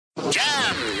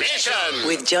Mission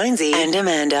with Jonesy and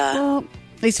Amanda. Well,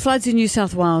 these floods in New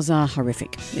South Wales are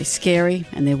horrific. They're scary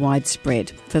and they're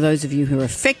widespread. For those of you who are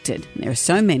affected, and there are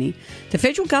so many, the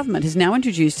federal government has now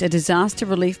introduced a disaster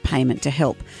relief payment to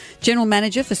help. General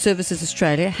Manager for Services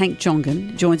Australia, Hank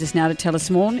Jongen, joins us now to tell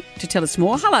us more.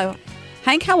 Hello,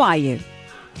 Hank, how are you?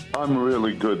 I'm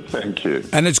really good, thank you.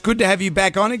 And it's good to have you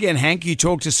back on again, Hank. You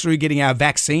talked us through getting our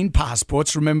vaccine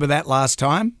passports. Remember that last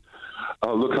time?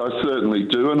 Oh, look, I certainly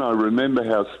do, and I remember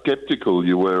how sceptical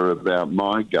you were about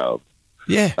MyGov.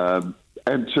 Yeah.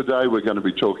 And today we're going to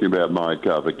be talking about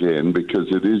MyGov again because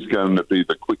it is going to be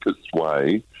the quickest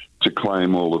way to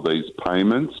claim all of these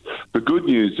payments. The good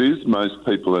news is most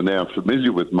people are now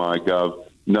familiar with MyGov,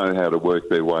 know how to work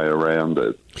their way around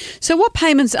it. So what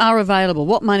payments are available?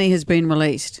 What money has been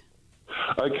released?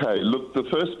 Okay, look, the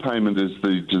first payment is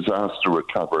the disaster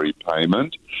recovery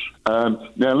payment.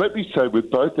 Now, let me say, with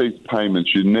both these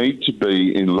payments, you need to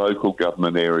be in local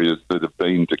government areas that have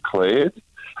been declared.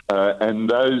 And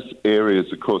those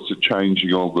areas, of course, are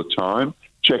changing all the time.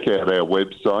 Check out our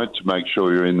website to make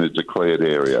sure you're in the declared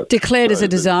area. Declared as a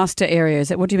disaster area. Is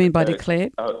that what do you mean by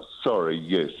declared?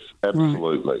 Yes,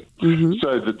 absolutely. Right. Mm-hmm.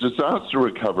 So the disaster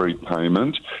recovery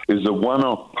payment is a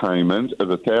one-off payment of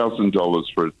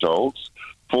 $1,000 for adults,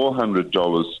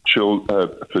 $400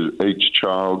 for each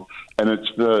child, and it's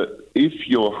if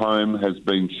your home has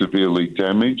been severely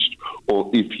damaged or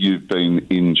if you've been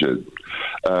injured.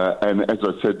 And as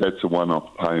I said, that's a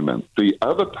one-off payment. The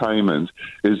other payment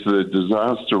is the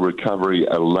disaster recovery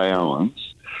allowance.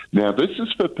 Now, this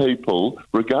is for people,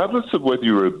 regardless of whether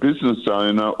you're a business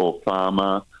owner or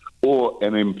farmer or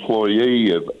an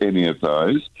employee of any of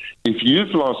those, if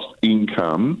you've lost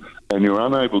income and you're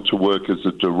unable to work as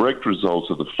a direct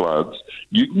result of the floods,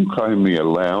 you can claim the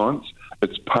allowance.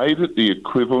 It's paid at the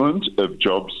equivalent of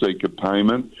job seeker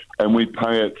payment, and we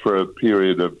pay it for a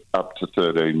period of up to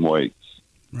 13 weeks.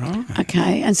 Right.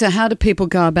 Okay, and so how do people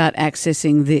go about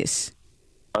accessing this?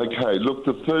 Okay, look,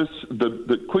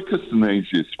 the quickest and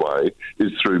easiest way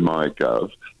is through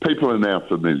MyGov. People are now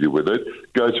familiar with it.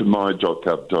 Go to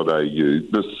my.gov.au.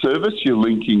 The service you're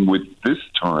linking with this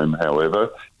time, however,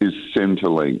 is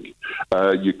Centrelink.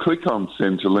 You click on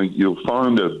Centrelink, you'll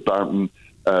find a button,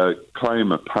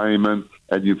 claim a payment,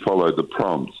 and you follow the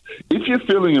prompts. If you're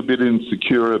feeling a bit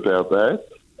insecure about that,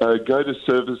 go to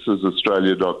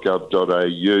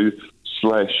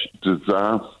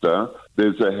servicesaustralia.gov.au/disaster.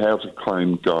 There's a how to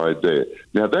claim guide there.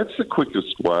 Now, that's the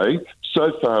quickest way.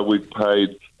 So far, we've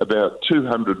paid about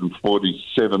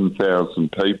 247,000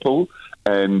 people,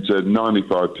 and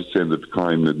 95% have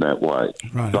claimed in that way.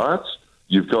 Right. But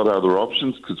you've got other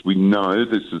options because we know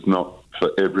this is not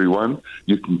for everyone.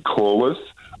 You can call us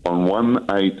on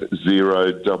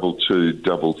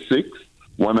 1802266.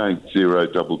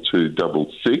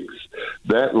 1802266.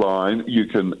 That line, you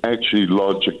can actually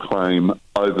lodge a claim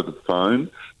over the phone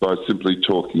by simply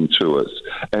talking to us.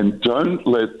 And don't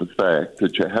let the fact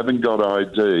that you haven't got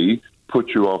ID put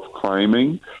you off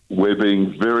claiming. We're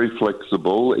being very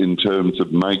flexible in terms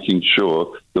of making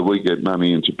sure that we get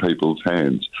money into people's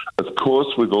hands. Of course,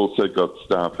 we've also got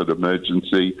staff at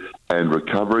emergency and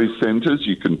recovery centres.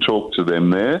 You can talk to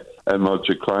them there and lodge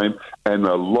a claim. And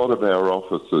a lot of our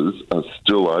offices are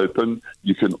still open.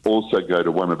 You can also go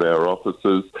to one of our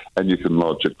offices and you can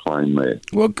lodge a claim there.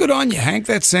 Well, good on you, Hank.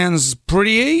 That sounds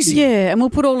pretty easy. Yeah, and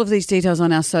we'll put all of these details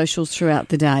on our socials throughout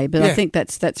the day, but I think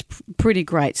that's pretty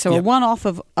great. So a one-off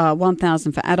of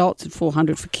 $1,000 for adults and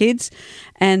 $400 for kids,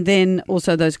 and then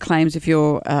also those claims if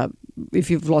you've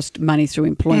lost money through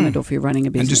employment or if you're running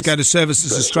a business. And just go to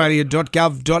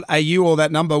servicesaustralia.gov.au or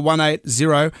that number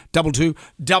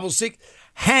 1802266.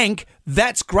 Hank,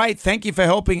 that's great. Thank you for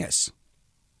helping us.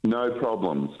 No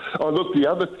problems. Oh, look, the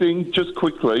other thing, just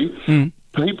quickly,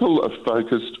 people are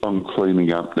focused on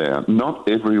cleaning up now. Not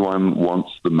everyone wants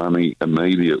the money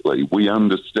immediately. We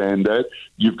understand that.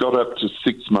 You've got up to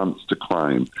 6 months to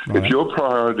claim. Right. If your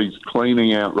priority is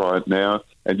cleaning out right now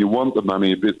and you want the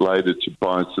money a bit later to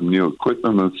buy some new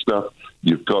equipment and stuff,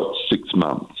 you've got 6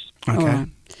 months. Okay. Right.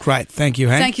 Great. Thank you,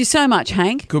 Hank. Thank you so much,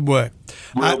 Hank. Good work.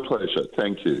 Real pleasure.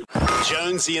 Thank you.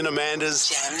 Jonesy and Amanda's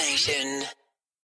Jam Nation.